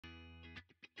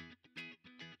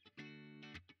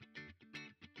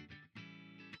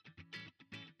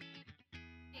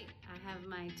have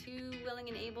my two willing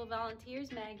and able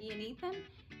volunteers, Maggie and Ethan,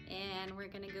 and we're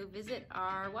gonna go visit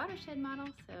our watershed model,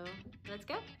 so let's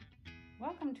go.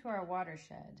 Welcome to our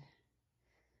watershed.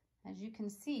 As you can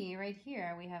see right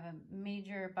here, we have a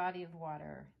major body of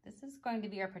water. This is going to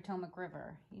be our Potomac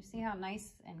River. You see how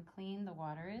nice and clean the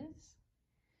water is?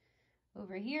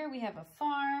 Over here we have a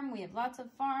farm. We have lots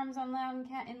of farms in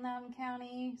Loudoun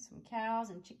County, some cows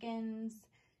and chickens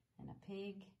and a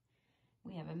pig.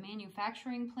 We have a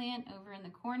manufacturing plant over in the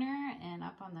corner, and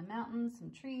up on the mountain, some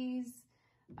trees.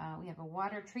 We have a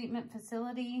water treatment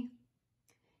facility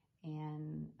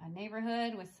and a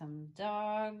neighborhood with some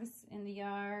dogs in the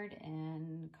yard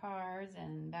and cars,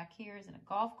 and back here is a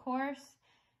golf course.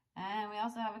 And we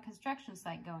also have a construction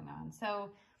site going on.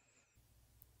 So,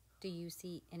 do you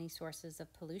see any sources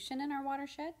of pollution in our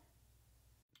watershed?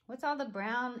 What's all the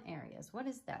brown areas? What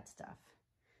is that stuff?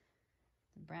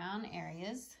 The brown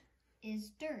areas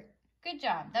is dirt. Good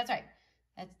job. That's right.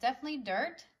 That's definitely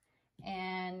dirt.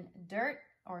 And dirt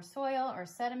or soil or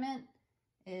sediment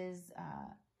is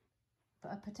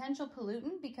a potential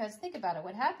pollutant, because think about it.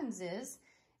 What happens is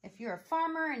if you're a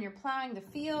farmer and you're plowing the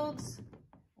fields,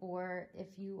 or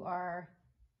if you are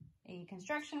a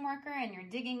construction worker and you're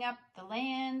digging up the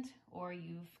land, or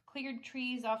you've cleared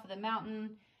trees off of the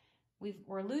mountain,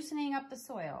 we're loosening up the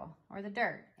soil or the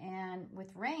dirt. And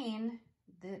with rain,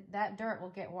 that dirt will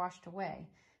get washed away.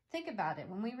 Think about it.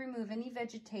 When we remove any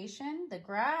vegetation, the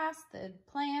grass, the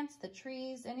plants, the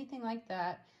trees, anything like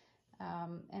that,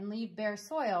 and leave bare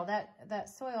soil, that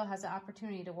soil has an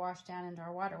opportunity to wash down into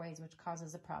our waterways, which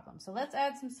causes a problem. So let's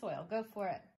add some soil. Go for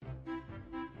it.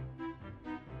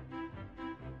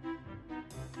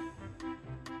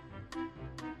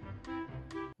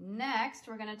 Next,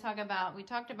 we're going to talk about, we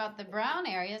talked about the brown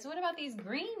areas. What about these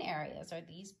green areas? Are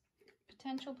these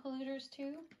potential polluters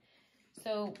too?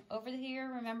 So over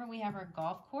here, remember, we have our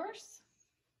golf course,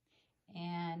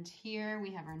 and here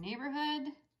we have our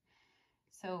neighborhood.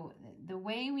 So the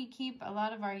way we keep a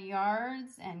lot of our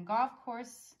yards and golf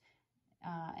course,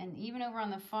 and even over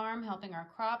on the farm helping our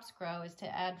crops grow, is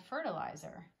to add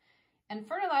fertilizer. And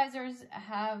fertilizers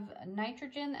have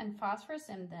nitrogen and phosphorus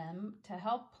in them to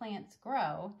help plants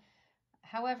grow.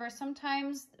 However,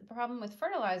 sometimes the problem with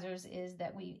fertilizers is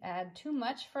that we add too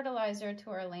much fertilizer to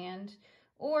our land,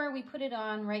 or we put it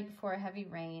on right before a heavy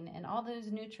rain, and all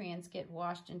those nutrients get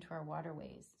washed into our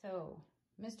waterways. So,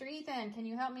 Mr. Ethan, can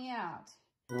you help me out?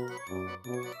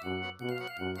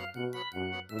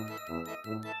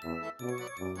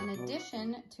 In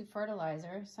addition to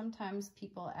fertilizer, sometimes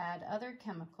people add other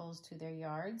chemicals to their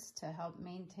yards to help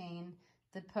maintain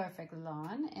the perfect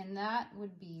lawn, and that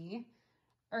would be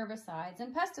herbicides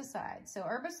and pesticides. So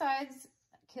herbicides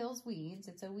kills weeds,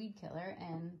 it's a weed killer,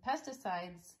 and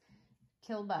pesticides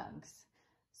kill bugs.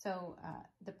 So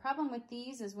the problem with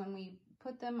these is when we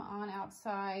put them on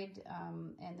outside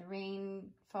and the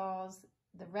rain falls,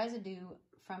 the residue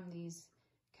from these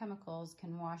chemicals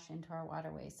can wash into our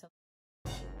waterways. So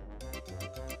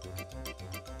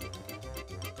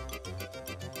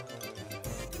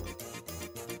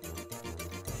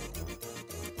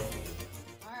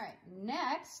all right,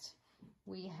 next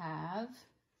we have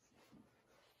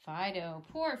Fido.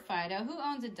 Poor Fido. Who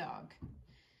owns a dog?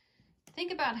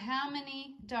 Think about how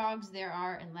many dogs there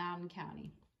are in Loudoun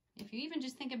County. If you even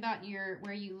just think about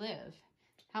where you live,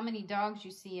 how many dogs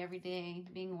you see every day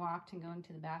being walked and going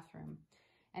to the bathroom.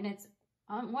 And it's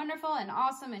wonderful and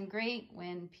awesome and great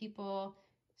when people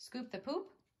scoop the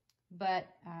poop, but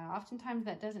oftentimes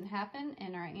that doesn't happen,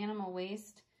 and our animal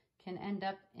waste can end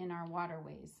up in our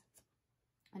waterways.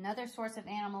 Another source of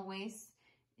animal waste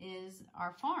is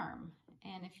our farm.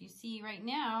 And if you see right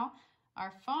now,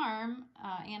 our farm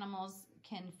animals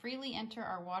can freely enter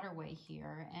our waterway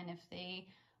here. And if they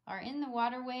are in the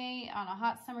waterway on a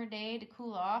hot summer day to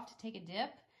cool off, to take a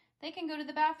dip, they can go to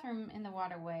the bathroom in the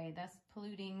waterway, thus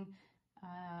polluting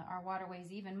our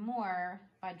waterways even more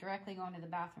by directly going to the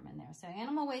bathroom in there. So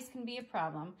animal waste can be a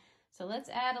problem. So let's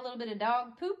add a little bit of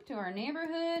dog poop to our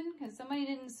neighborhood, because somebody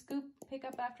didn't pick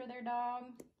up after their dog,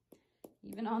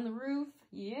 even on the roof.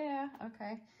 Yeah,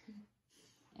 okay.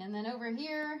 And then over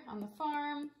here on the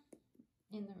farm,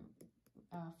 in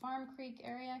the Farm Creek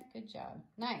area, good job.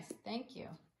 Nice, thank you.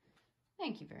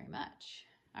 Thank you very much.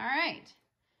 All right.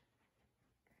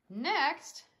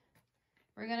 Next,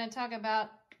 we're going to talk about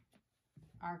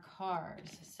our cars.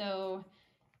 So,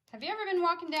 have you ever been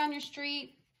walking down your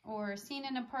street or seen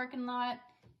in a parking lot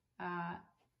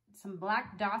some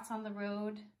black dots on the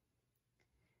road?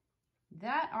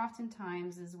 That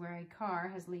oftentimes is where a car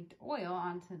has leaked oil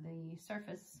onto the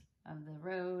surface of the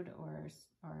road or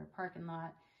parking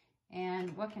lot.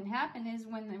 And what can happen is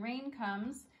when the rain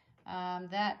comes,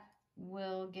 that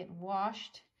will get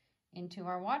washed into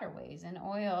our waterways. And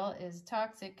oil is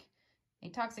toxic, a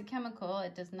toxic chemical.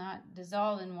 It does not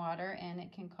dissolve in water, and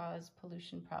it can cause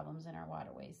pollution problems in our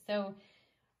waterways. So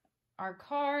our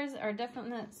cars are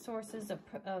definite sources of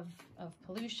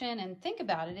pollution. And think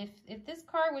about it, if this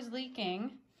car was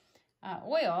leaking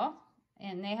oil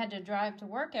and they had to drive to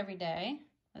work every day.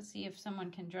 Let's see if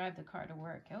someone can drive the car to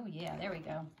work. Oh yeah, there we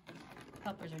go.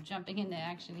 Helpers are jumping into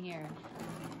action here.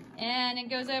 And it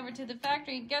goes over to the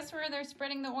factory. Guess where they're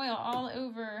spreading the oil? All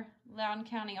over Loudoun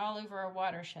County, all over our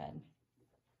watershed.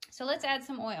 So let's add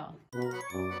some oil.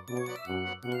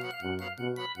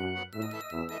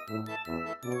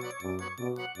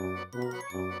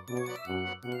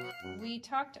 We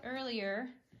talked earlier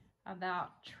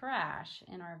about trash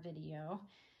in our video.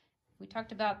 We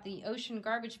talked about the ocean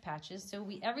garbage patches. So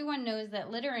everyone knows that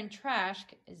litter and trash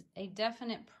is a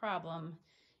definite problem,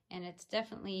 and it's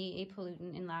definitely a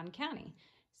pollutant in Loudoun County.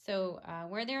 So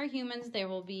where there are humans, there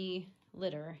will be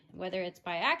litter, whether it's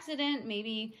by accident,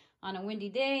 maybe on a windy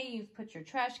day, you've put your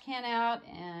trash can out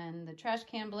and the trash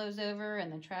can blows over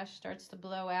and the trash starts to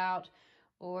blow out,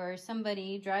 or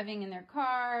somebody driving in their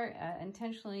car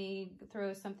intentionally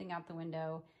throws something out the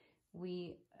window.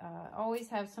 We always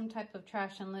have some type of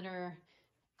trash and litter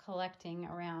collecting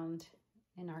around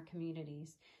in our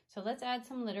communities. So let's add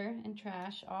some litter and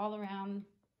trash all around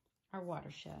our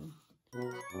watershed.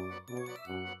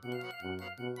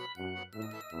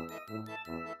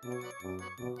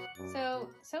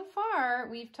 So far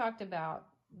we've talked about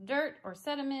dirt or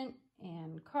sediment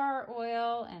and car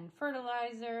oil and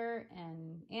fertilizer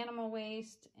and animal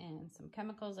waste and some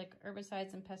chemicals like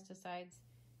herbicides and pesticides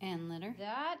and litter.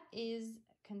 That is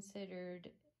considered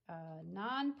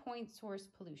non-point source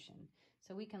pollution.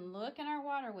 So we can look in our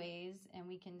waterways and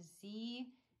we can see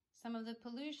some of the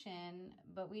pollution,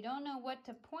 but we don't know what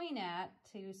to point at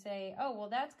to say, oh, well,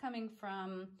 that's coming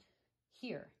from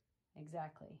here.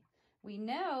 Exactly. We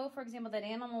know, for example, that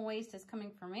animal waste is coming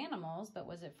from animals, but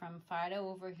was it from Fido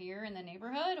over here in the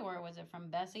neighborhood, or was it from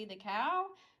Bessie the cow?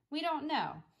 We don't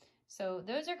know. So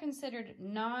those are considered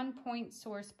non-point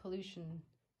source pollution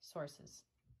sources.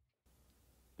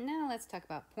 Now let's talk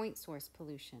about point source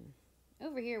pollution.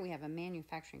 Over here we have a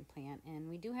manufacturing plant, and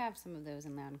we do have some of those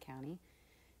in Loudoun County.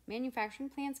 Manufacturing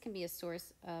plants can be a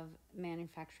source of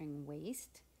manufacturing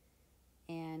waste,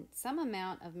 and some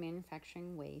amount of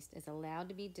manufacturing waste is allowed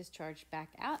to be discharged back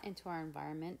out into our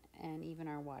environment and even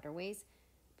our waterways.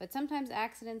 But sometimes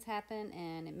accidents happen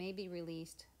and it may be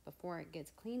released before it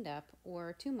gets cleaned up,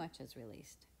 or too much is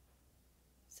released.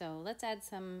 So let's add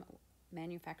some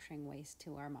manufacturing waste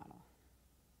to our model.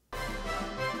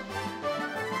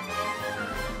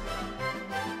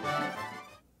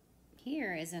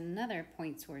 Here is another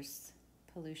point source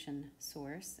pollution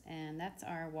source, and that's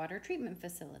our water treatment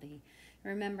facility.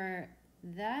 Remember,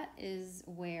 that is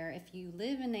where, if you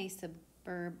live in a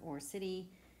suburb or city,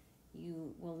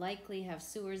 you will likely have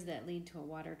sewers that lead to a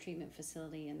water treatment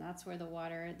facility, and that's where the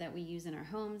water that we use in our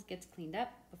homes gets cleaned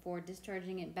up before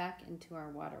discharging it back into our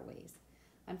waterways.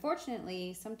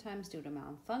 Unfortunately, sometimes due to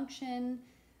malfunction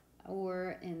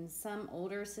or in some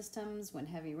older systems when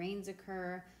heavy rains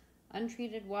occur,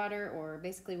 untreated water, or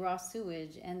basically raw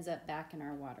sewage, ends up back in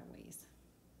our waterways.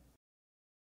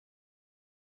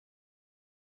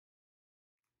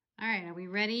 All right, are we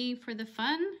ready for the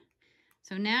fun?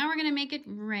 So now we're gonna make it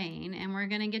rain, and we're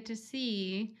gonna get to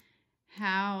see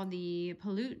how the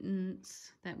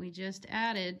pollutants that we just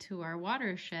added to our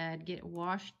watershed get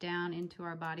washed down into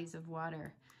our bodies of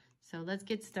water. So let's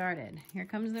get started. Here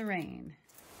comes the rain.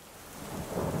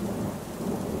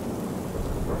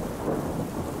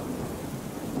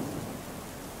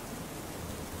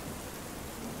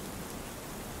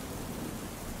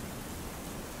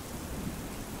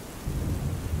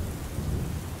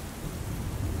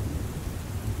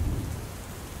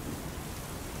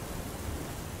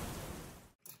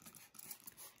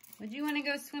 Would you want to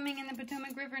go swimming in the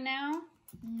Potomac River now?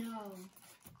 No.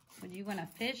 Would you want to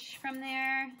fish from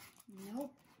there?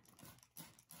 Nope.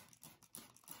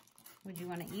 Would you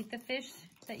want to eat the fish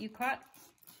that you caught?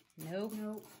 Nope.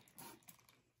 Nope.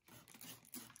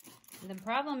 The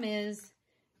problem is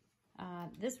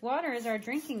this water is our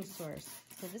drinking source.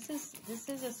 So this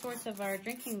is a source of our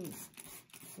drinking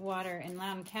water in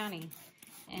Loudoun County.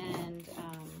 And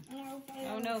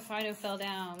oh no, Fido fell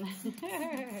down.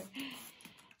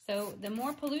 So the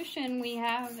more pollution we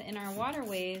have in our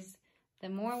waterways, the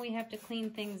more we have to clean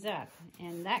things up,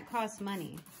 and that costs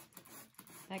money.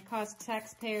 That costs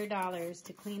taxpayer dollars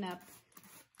to clean up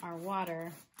our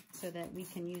water so that we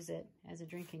can use it as a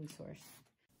drinking source.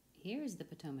 Here's the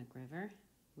Potomac River.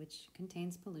 which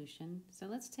contains pollution. So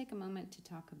let's take a moment to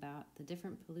talk about the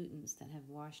different pollutants that have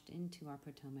washed into our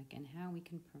Potomac and how we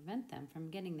can prevent them from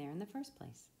getting there in the first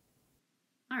place.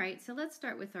 All right, so let's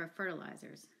start with our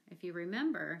fertilizers. If you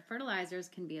remember, fertilizers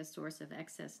can be a source of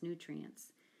excess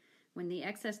nutrients. When the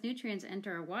excess nutrients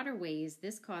enter our waterways,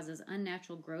 this causes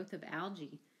unnatural growth of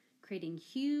algae, creating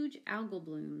huge algal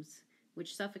blooms,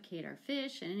 which suffocate our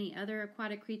fish and any other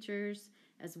aquatic creatures,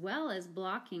 as well as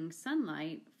blocking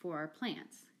sunlight for our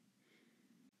plants.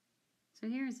 So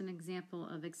here's an example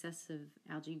of excessive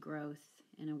algae growth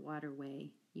in a waterway.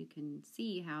 You can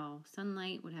see how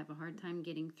sunlight would have a hard time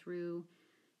getting through,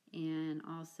 and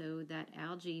also that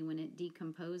algae, when it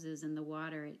decomposes in the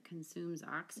water, it consumes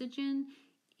oxygen,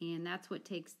 and that's what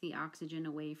takes the oxygen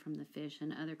away from the fish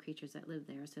and other creatures that live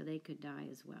there, so they could die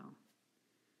as well.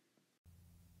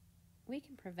 We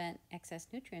can prevent excess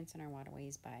nutrients in our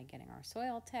waterways by getting our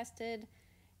soil tested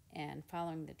and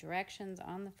following the directions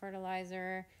on the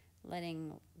fertilizer,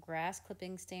 letting grass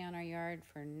clippings stay on our yard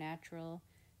for natural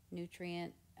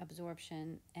nutrient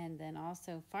absorption, and then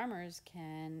also farmers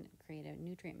can create a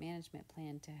nutrient management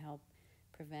plan to help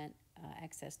prevent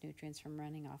excess nutrients from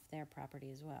running off their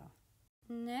property as well.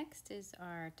 Next is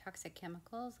our toxic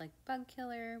chemicals like bug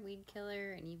killer, weed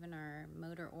killer, and even our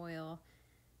motor oil,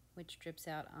 which drips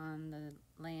out on the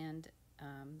land.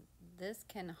 This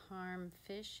can harm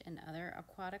fish and other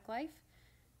aquatic life,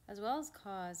 as well as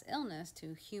cause illness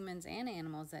to humans and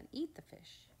animals that eat the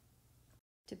fish.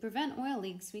 To prevent oil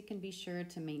leaks, we can be sure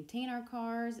to maintain our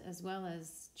cars, as well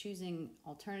as choosing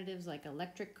alternatives like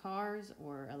electric cars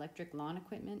or electric lawn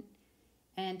equipment.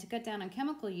 And to cut down on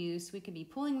chemical use, we can be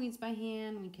pulling weeds by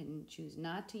hand, we can choose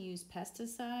not to use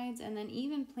pesticides, and then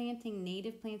even planting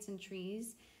native plants and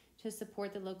trees to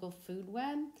support the local food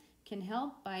web can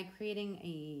help by creating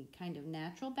a kind of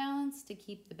natural balance to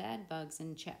keep the bad bugs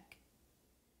in check.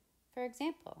 For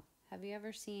example, have you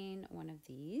ever seen one of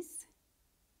these?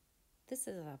 This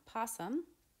is a possum.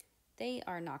 They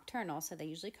are nocturnal, so they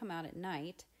usually come out at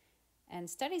night. And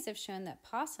studies have shown that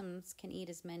possums can eat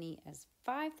as many as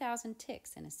 5,000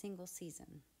 ticks in a single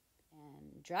season.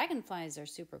 And dragonflies are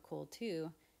super cool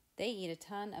too. They eat a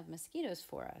ton of mosquitoes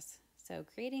for us. So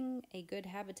creating a good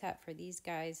habitat for these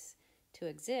guys to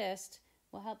exist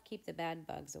will help keep the bad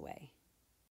bugs away.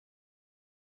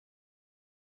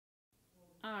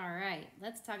 All right,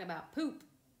 let's talk about poop.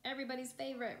 Everybody's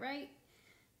favorite, right?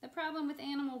 The problem with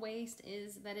animal waste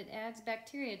is that it adds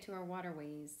bacteria to our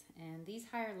waterways, and these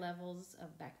higher levels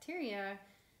of bacteria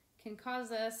can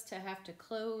cause us to have to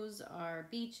close our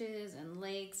beaches and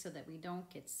lakes so that we don't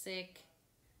get sick.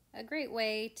 A great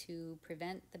way to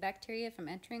prevent the bacteria from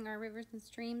entering our rivers and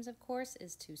streams, of course,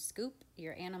 is to scoop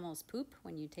your animal's poop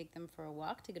when you take them for a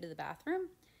walk to go to the bathroom.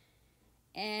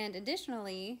 And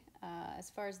additionally,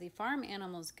 as far as the farm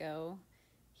animals go,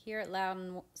 here at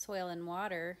Loudoun Soil and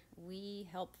Water, we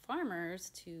help farmers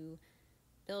to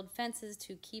build fences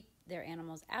to keep their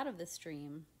animals out of the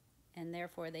stream, and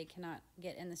therefore they cannot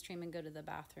get in the stream and go to the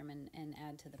bathroom and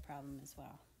add to the problem as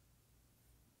well.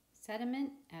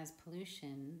 Sediment as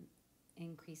pollution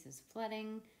increases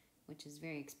flooding, which is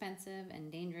very expensive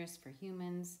and dangerous for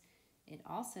humans. It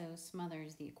also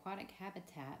smothers the aquatic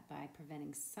habitat by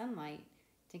preventing sunlight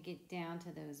to get down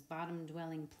to those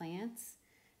bottom-dwelling plants.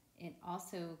 It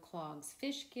also clogs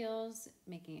fish gills,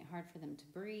 making it hard for them to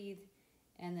breathe,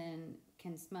 and then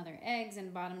can smother eggs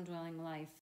and bottom-dwelling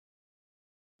life.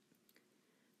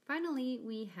 Finally,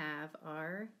 we have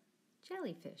our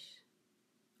jellyfish.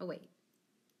 Oh wait,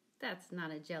 that's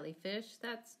not a jellyfish,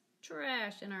 that's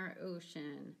trash in our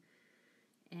ocean.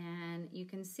 And you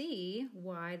can see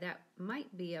why that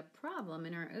might be a problem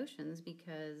in our oceans,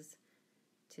 because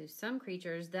to some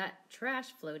creatures that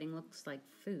trash floating looks like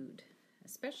food.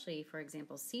 Especially, for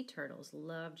example, sea turtles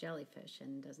love jellyfish,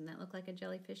 and doesn't that look like a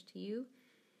jellyfish to you?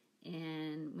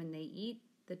 And when they eat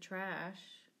the trash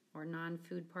or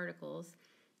non-food particles,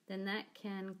 then that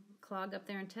can clog up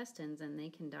their intestines and they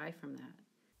can die from that.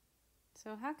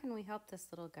 So how can we help this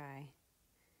little guy?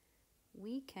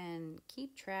 We can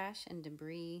keep trash and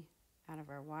debris out of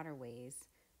our waterways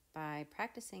by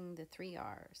practicing the 3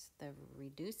 R's. The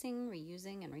reducing,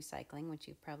 reusing, and recycling, which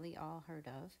you've probably all heard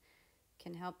of,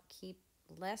 can help keep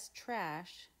less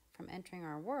trash from entering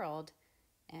our world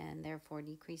and therefore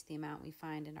decrease the amount we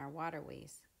find in our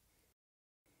waterways.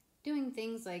 Doing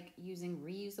things like using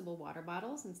reusable water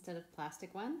bottles instead of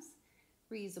plastic ones,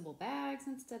 reusable bags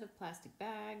instead of plastic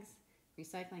bags,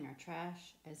 recycling our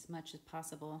trash as much as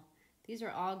possible. These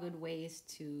are all good ways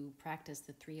to practice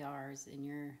the 3 R's in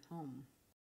your home.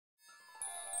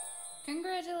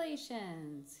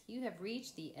 Congratulations! You have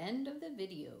reached the end of the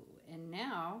video, and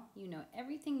now you know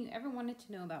everything you ever wanted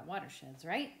to know about watersheds,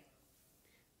 right?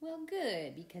 Well,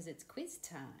 good, because it's quiz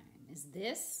time. Is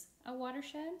this a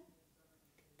watershed?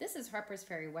 This is Harpers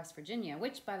Ferry, West Virginia,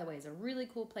 which, by the way, is a really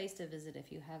cool place to visit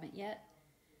if you haven't yet.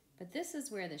 But this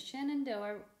is where the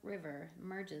Shenandoah River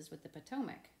merges with the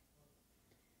Potomac.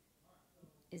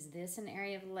 Is this an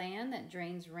area of land that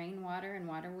drains rainwater and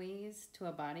waterways to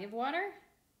a body of water?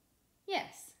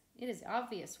 Yes, it is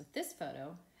obvious with this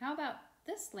photo. How about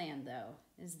this land, though?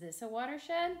 Is this a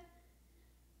watershed?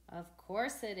 Of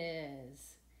course it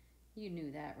is. You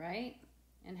knew that, right?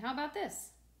 And how about this?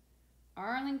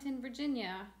 Arlington,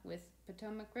 Virginia, with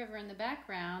Potomac River in the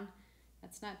background.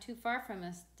 That's not too far from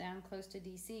us, down close to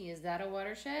DC. Is that a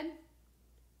watershed?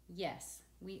 Yes,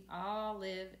 we all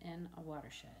live in a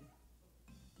watershed.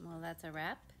 Well, that's a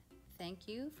wrap. Thank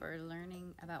you for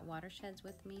learning about watersheds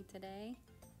with me today,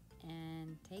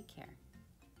 and take care.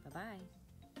 Bye-bye.